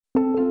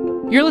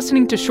You're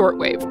listening to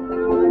Shortwave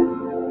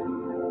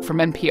from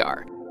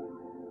NPR.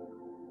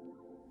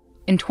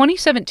 In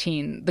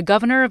 2017, the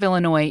governor of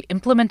Illinois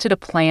implemented a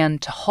plan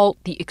to halt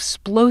the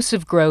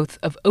explosive growth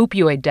of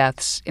opioid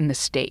deaths in the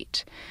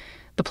state.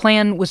 The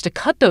plan was to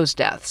cut those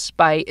deaths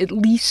by at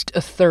least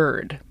a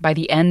third by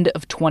the end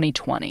of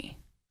 2020.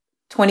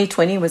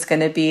 2020 was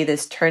going to be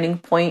this turning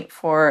point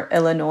for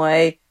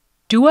Illinois.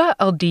 Dua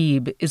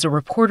Aldib is a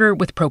reporter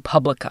with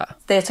ProPublica.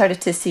 They started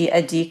to see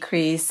a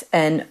decrease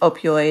in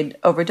opioid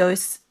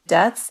overdose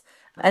deaths,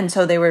 and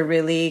so they were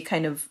really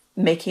kind of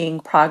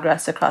making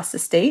progress across the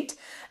state,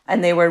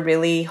 and they were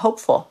really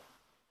hopeful.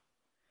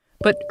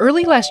 But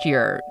early last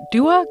year,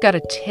 Dua got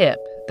a tip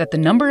that the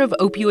number of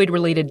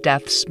opioid-related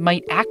deaths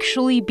might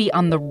actually be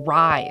on the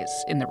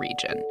rise in the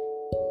region.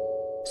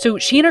 So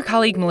she and her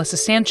colleague Melissa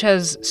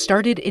Sanchez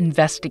started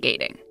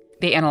investigating.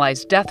 They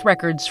analyzed death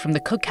records from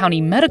the Cook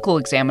County Medical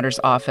Examiner's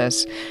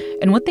Office,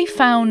 and what they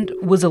found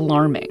was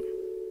alarming.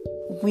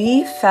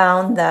 We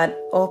found that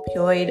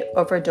opioid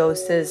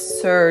overdoses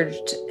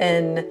surged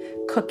in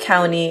Cook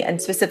County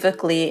and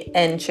specifically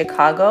in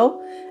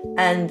Chicago,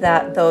 and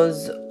that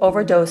those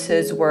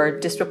overdoses were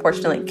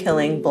disproportionately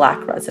killing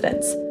Black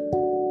residents.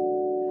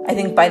 I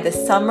think by the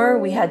summer,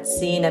 we had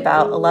seen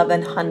about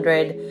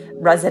 1,100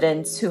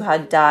 residents who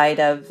had died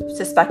of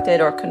suspected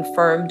or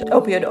confirmed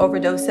opioid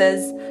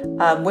overdoses,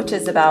 which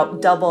is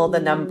about double the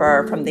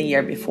number from the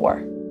year before.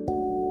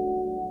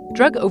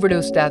 Drug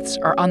overdose deaths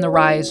are on the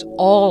rise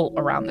all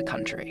around the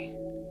country.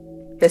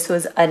 This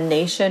was a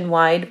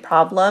nationwide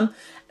problem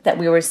that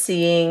we were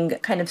seeing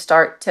kind of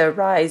start to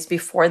rise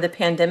before the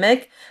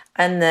pandemic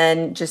and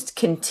then just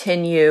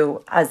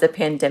continue as the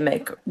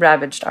pandemic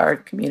ravaged our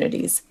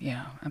communities.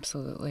 Yeah,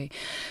 absolutely.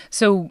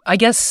 So I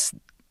guess,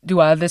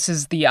 Dua, this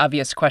is the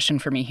obvious question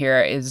for me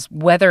here, is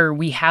whether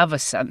we have a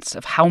sense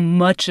of how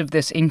much of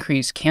this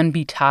increase can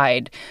be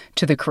tied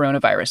to the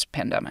coronavirus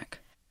pandemic.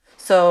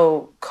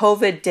 So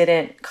COVID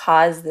didn't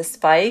cause the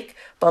spike,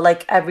 but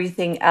like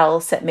everything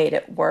else, it made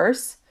it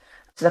worse.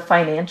 The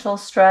financial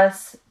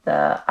stress,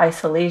 the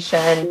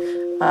isolation,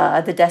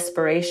 the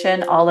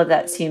desperation, all of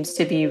that seems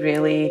to be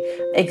really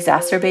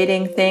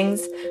exacerbating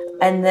things.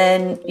 And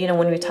then,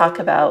 when we talk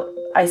about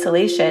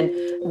isolation,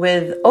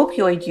 with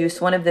opioid use,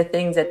 one of the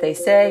things that they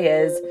say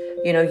is,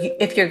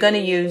 if you're going to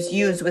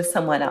use with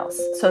someone else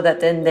so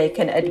that then they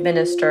can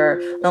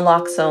administer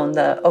naloxone,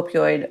 the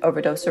opioid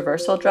overdose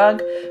reversal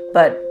drug.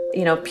 But,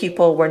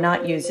 people were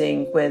not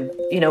using with,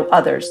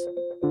 others.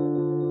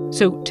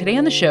 So today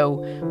on the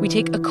show, we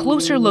take a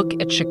closer look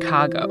at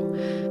Chicago,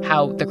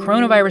 how the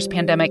coronavirus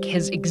pandemic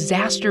has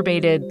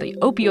exacerbated the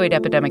opioid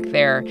epidemic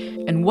there,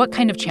 and what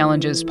kind of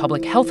challenges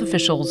public health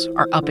officials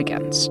are up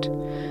against.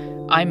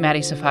 I'm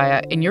Maddie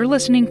Sofia, and you're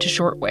listening to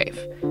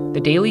Shortwave,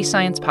 the daily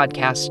science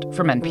podcast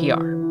from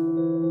NPR.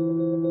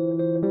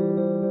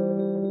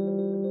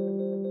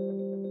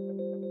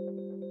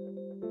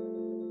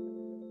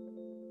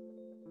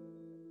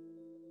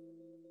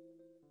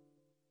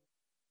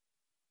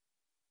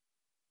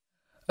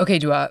 Okay,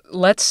 Dua,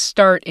 let's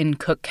start in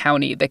Cook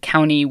County, the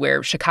county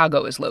where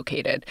Chicago is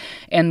located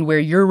and where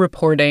your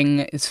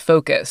reporting is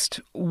focused.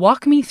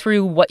 Walk me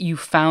through what you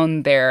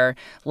found there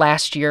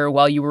last year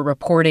while you were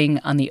reporting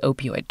on the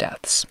opioid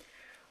deaths.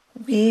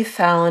 We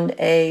found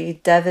a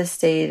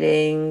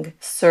devastating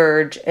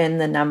surge in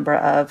the number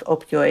of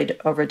opioid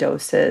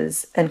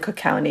overdoses in Cook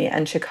County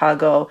and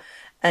Chicago,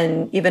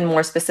 and even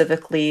more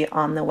specifically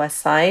on the west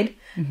side.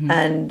 Mm-hmm.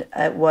 And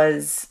it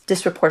was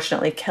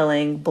disproportionately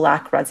killing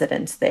Black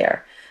residents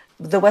there.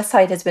 The West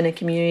Side has been a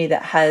community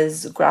that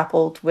has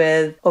grappled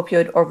with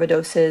opioid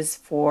overdoses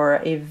for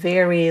a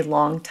very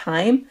long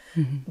time.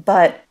 Mm-hmm.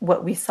 But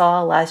what we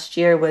saw last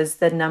year was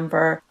the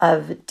number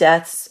of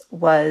deaths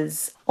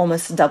was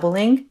almost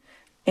doubling.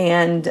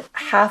 And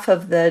half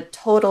of the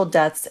total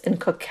deaths in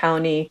Cook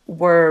County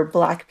were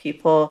Black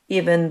people,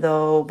 even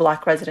though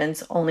Black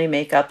residents only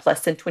make up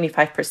less than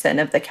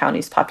 25% of the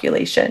county's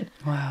population.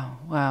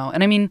 Wow.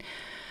 And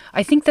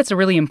I think that's a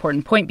really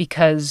important point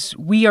because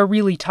we are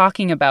really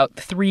talking about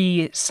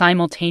three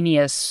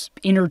simultaneous,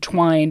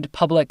 intertwined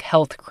public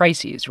health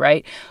crises,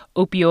 right?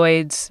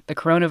 Opioids, the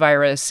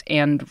coronavirus,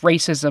 and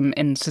racism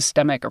and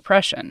systemic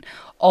oppression,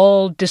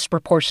 all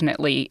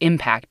disproportionately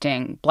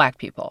impacting Black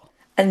people.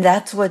 And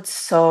that's what's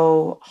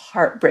so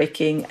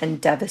heartbreaking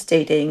and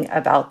devastating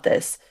about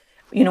this.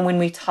 When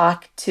we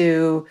talk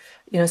to,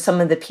 some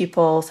of the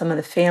people, some of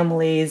the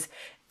families,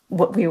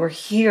 what we were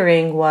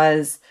hearing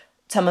was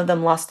some of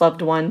them lost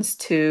loved ones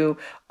to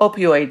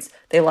opioids.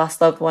 They lost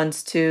loved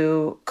ones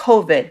to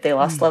COVID. They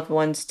lost loved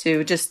ones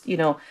to just,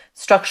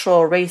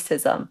 structural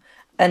racism.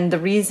 And the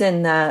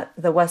reason that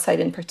the West Side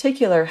in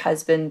particular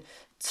has been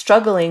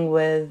struggling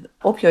with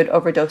opioid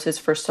overdoses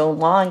for so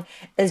long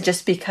is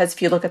just because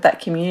if you look at that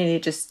community,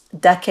 just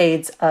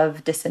decades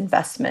of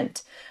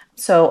disinvestment.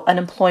 So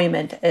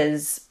unemployment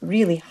is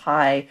really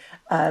high.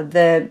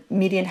 The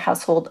median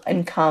household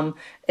income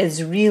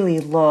is really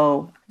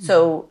low.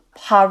 So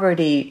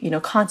poverty,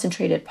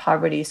 concentrated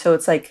poverty. So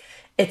it's like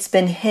it's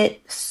been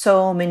hit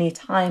so many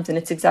times. And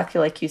it's exactly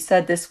like you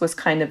said, this was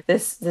kind of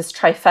this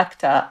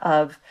trifecta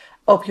of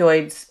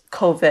opioids,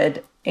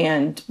 COVID,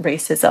 and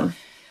racism.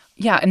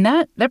 Yeah, and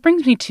that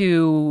brings me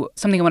to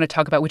something I want to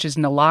talk about, which is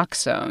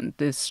naloxone,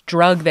 this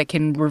drug that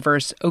can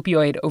reverse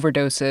opioid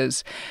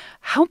overdoses.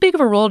 How big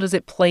of a role does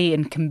it play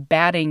in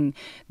combating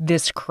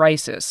this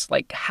crisis?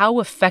 Like, how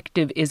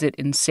effective is it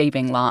in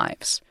saving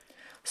lives?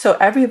 So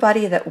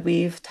everybody that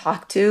we've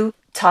talked to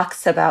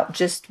talks about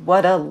just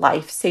what a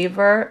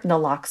lifesaver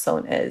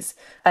naloxone is.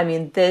 I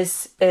mean,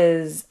 this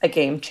is a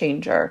game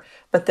changer,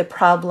 but the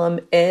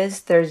problem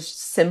is there's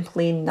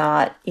simply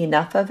not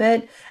enough of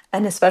it,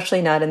 and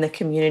especially not in the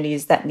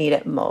communities that need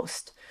it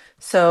most.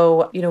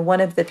 So, one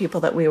of the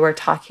people that we were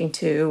talking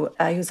to,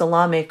 he was a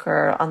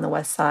lawmaker on the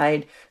West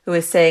Side, who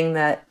was saying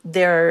that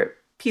there are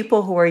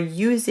people who are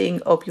using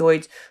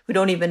opioids who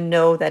don't even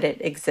know that it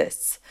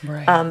exists.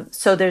 Right.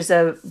 So there's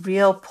a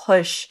real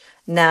push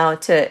now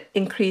to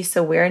increase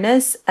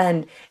awareness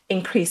and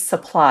increase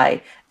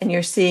supply. And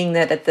you're seeing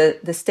that at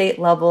the state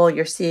level,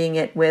 you're seeing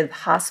it with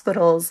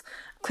hospitals,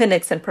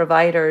 clinics, and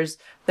providers.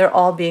 They're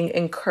all being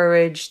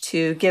encouraged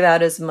to give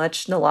out as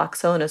much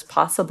naloxone as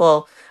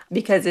possible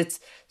because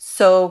it's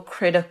so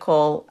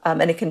critical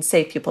and it can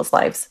save people's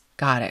lives.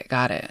 Got it.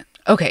 Got it.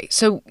 Okay,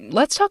 so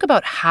let's talk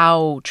about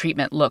how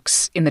treatment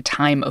looks in the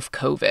time of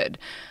COVID.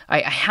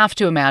 I have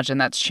to imagine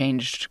that's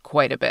changed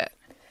quite a bit.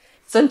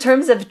 So in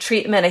terms of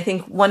treatment, I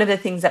think one of the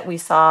things that we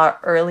saw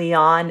early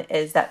on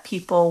is that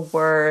people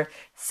were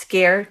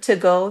scared to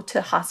go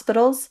to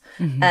hospitals,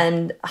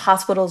 and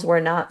hospitals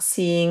were not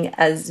seeing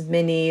as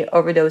many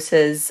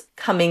overdoses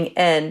coming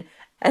in.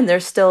 And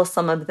there's still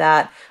some of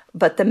that.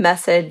 But the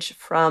message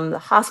from the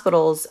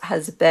hospitals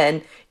has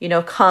been,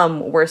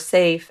 come, we're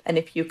safe. And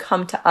if you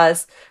come to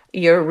us,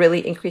 you're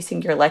really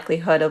increasing your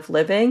likelihood of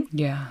living.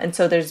 Yeah. And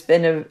so there's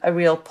been a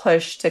real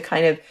push to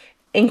kind of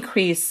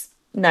increase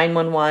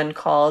 911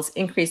 calls,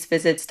 increase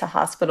visits to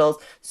hospitals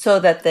so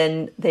that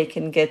then they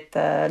can get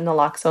the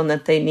naloxone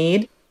that they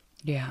need.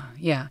 Yeah,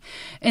 yeah.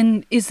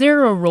 And is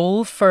there a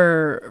role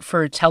for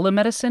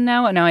telemedicine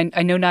now? Now,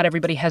 I know not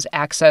everybody has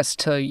access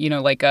to,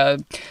 like a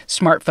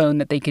smartphone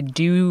that they could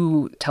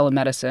do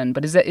telemedicine,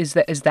 but is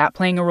that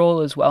playing a role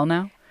as well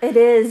now? It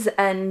is.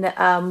 And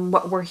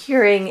what we're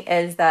hearing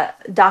is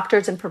that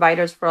doctors and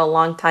providers for a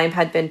long time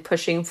had been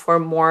pushing for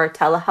more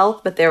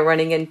telehealth, but they're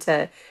running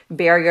into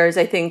barriers.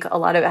 I think a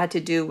lot of it had to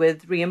do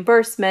with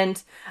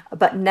reimbursement.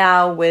 But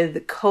now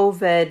with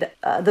COVID,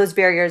 those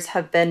barriers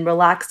have been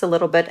relaxed a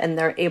little bit and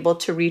they're able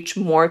to reach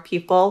more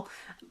people.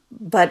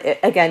 But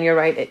again, you're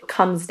right. It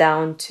comes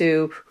down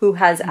to who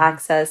has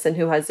access and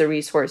who has the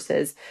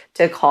resources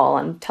to call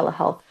on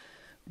telehealth.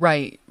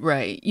 Right,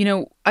 right.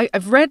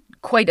 I've read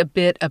quite a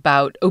bit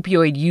about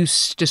opioid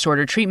use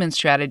disorder treatment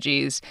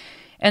strategies,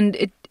 and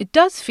it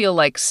does feel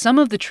like some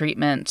of the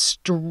treatments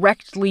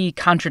directly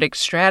contradict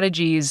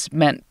strategies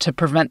meant to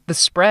prevent the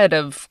spread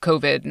of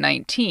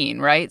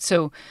COVID-19, right?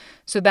 So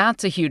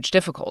that's a huge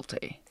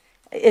difficulty.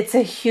 It's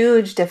a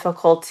huge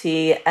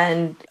difficulty.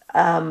 And,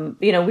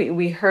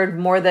 we heard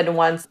more than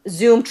once,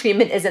 Zoom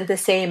treatment isn't the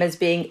same as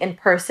being in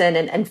person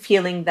and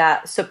feeling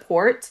that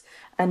support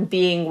and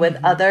being with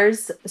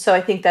others. So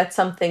I think that's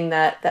something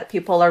that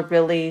people are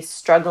really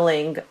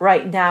struggling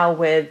right now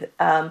with.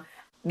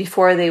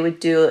 Before they would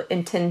do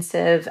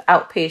intensive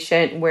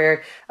outpatient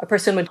where a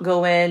person would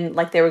go in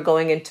like they were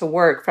going into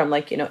work from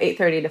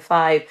 8:30 to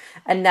 5.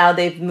 And now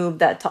they've moved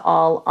that to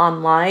all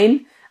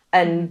online.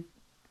 And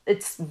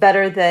it's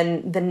better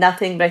than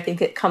nothing, but I think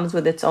it comes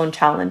with its own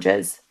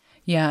challenges.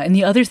 Yeah, and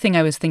the other thing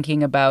I was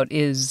thinking about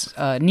is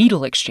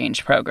needle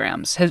exchange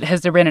programs.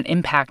 Has there been an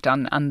impact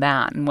on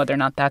that and whether or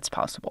not that's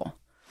possible?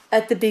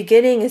 At the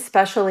beginning,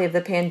 especially of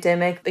the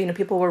pandemic,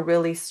 people were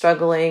really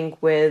struggling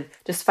with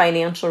just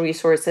financial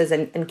resources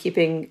and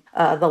keeping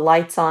the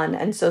lights on.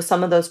 And so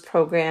some of those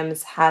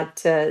programs had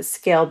to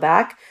scale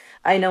back.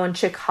 I know in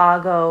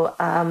Chicago,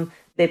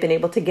 they've been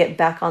able to get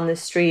back on the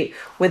street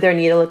with their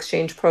needle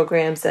exchange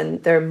programs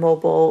and their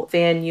mobile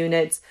van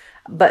units.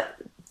 But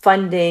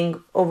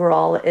funding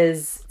overall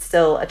is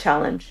still a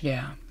challenge.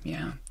 Yeah,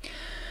 yeah.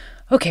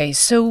 Okay,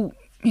 so,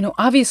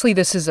 obviously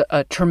this is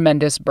a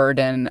tremendous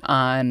burden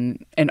on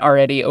an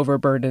already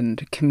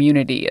overburdened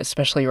community,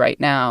 especially right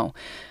now.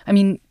 I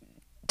mean,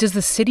 does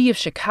the city of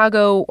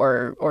Chicago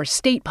or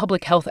state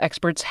public health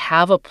experts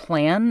have a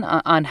plan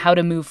on how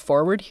to move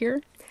forward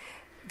here?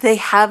 They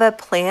have a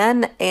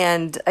plan,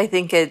 and I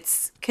think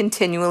it's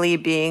continually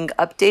being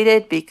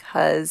updated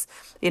because,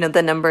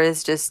 the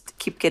numbers just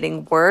keep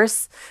getting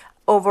worse.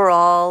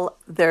 Overall,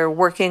 they're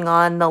working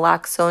on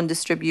naloxone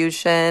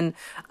distribution.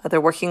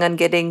 They're working on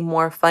getting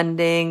more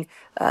funding.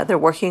 They're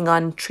working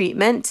on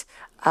treatment.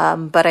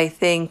 But I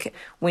think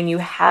when you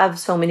have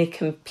so many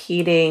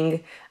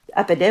competing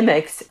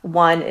epidemics,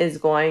 one is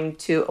going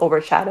to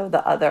overshadow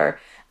the other.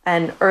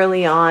 And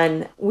early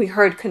on, we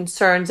heard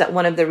concerns that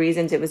one of the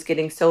reasons it was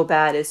getting so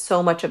bad is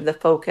so much of the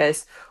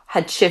focus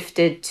had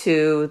shifted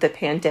to the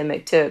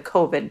pandemic, to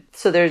COVID.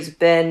 So there's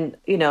been,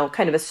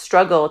 kind of a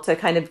struggle to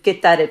kind of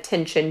get that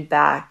attention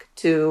back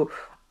to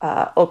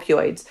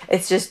opioids.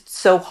 It's just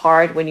so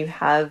hard when you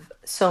have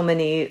so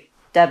many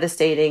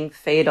devastating,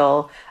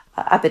 fatal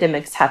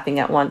epidemics happening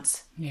at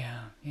once. Yeah,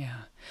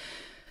 yeah.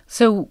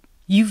 So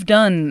you've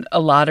done a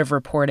lot of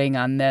reporting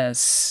on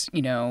this.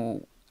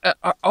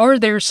 Are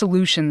there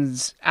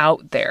solutions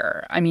out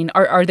there? I mean,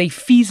 are they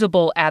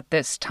feasible at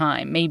this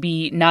time?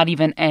 Maybe not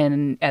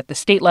even at the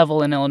state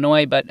level in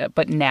Illinois,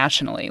 but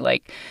nationally.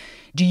 Like,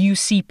 do you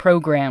see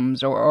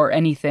programs or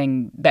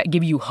anything that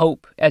give you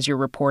hope as you're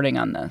reporting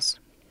on this?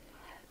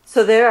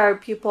 So there are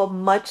people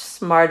much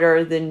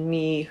smarter than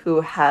me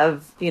who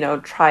have,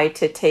 tried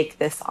to take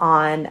this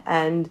on.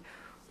 And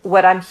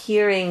what I'm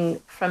hearing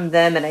from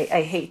them, and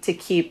I hate to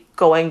keep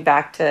going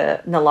back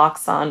to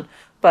naloxone,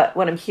 but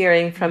what I'm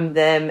hearing from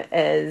them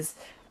is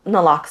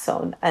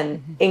naloxone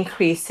and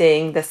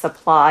increasing the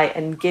supply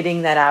and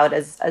getting that out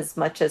as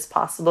much as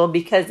possible,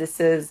 because this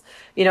is,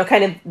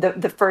 kind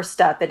of the first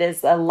step. It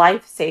is a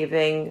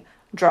life-saving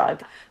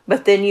drug.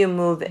 But then you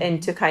move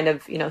into kind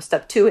of,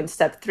 step 2 and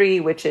step 3,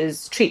 which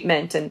is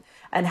treatment, and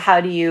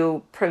how do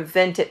you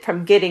prevent it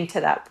from getting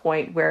to that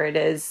point where it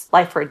is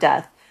life or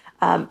death.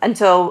 And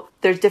so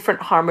there's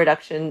different harm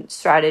reduction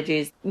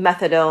strategies,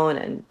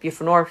 methadone and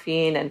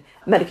buprenorphine and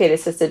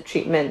medicaid-assisted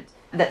treatment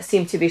that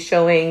seem to be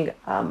showing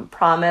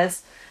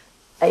promise.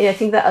 I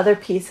think the other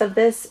piece of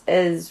this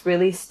is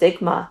really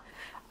stigma.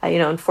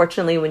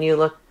 Unfortunately, when you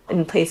look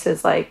in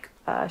places like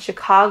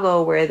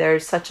Chicago, where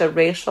there's such a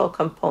racial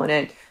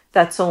component,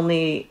 that's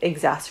only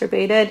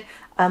exacerbated.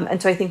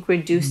 And so I think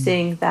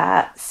reducing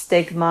that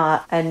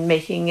stigma and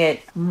making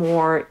it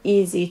more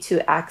easy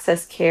to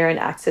access care and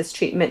access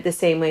treatment the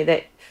same way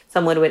that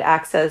someone would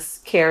access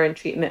care and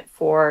treatment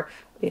for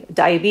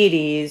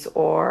diabetes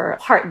or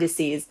heart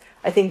disease,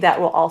 I think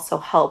that will also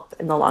help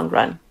in the long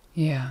run.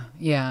 Yeah,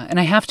 yeah.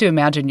 And I have to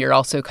imagine you're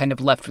also kind of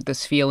left with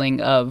this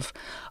feeling of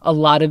a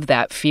lot of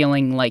that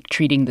feeling like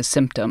treating the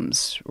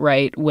symptoms,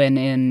 right? When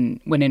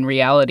in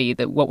reality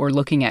that what we're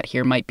looking at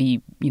here might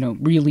be,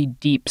 really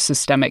deep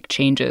systemic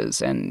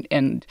changes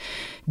and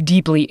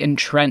deeply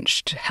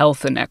entrenched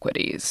health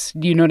inequities.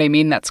 Do you know what I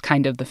mean? That's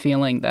kind of the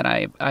feeling that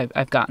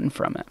I've gotten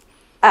from it.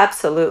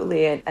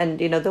 Absolutely. And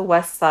the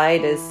West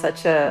Side is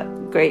such a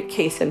great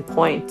case in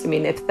point. I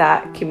mean, if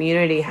that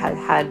community had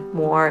had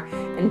more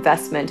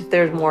investment, if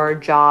there's more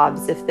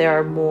jobs, if there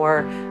are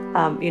more,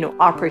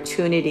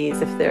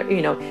 opportunities, if there,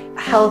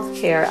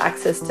 healthcare,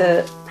 access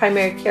to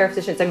primary care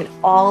physicians, I mean,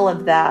 all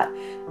of that,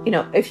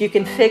 if you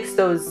can fix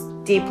those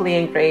deeply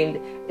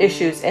ingrained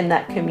issues in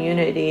that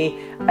community,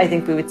 I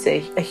think we would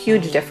see a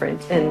huge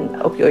difference in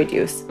opioid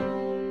use.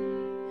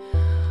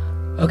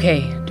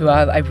 Okay,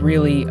 Dua, I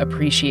really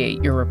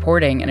appreciate your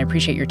reporting and I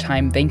appreciate your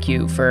time. Thank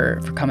you for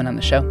coming on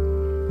the show.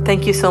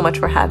 Thank you so much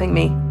for having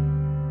me.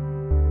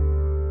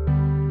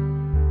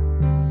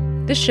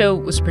 This show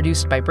was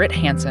produced by Britt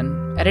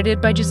Hansen,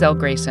 edited by Giselle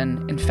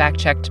Grayson, and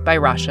fact-checked by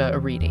Rasha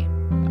Aridi.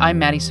 I'm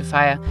Maddie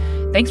Sofia.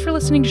 Thanks for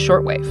listening to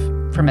Shortwave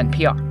from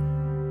NPR.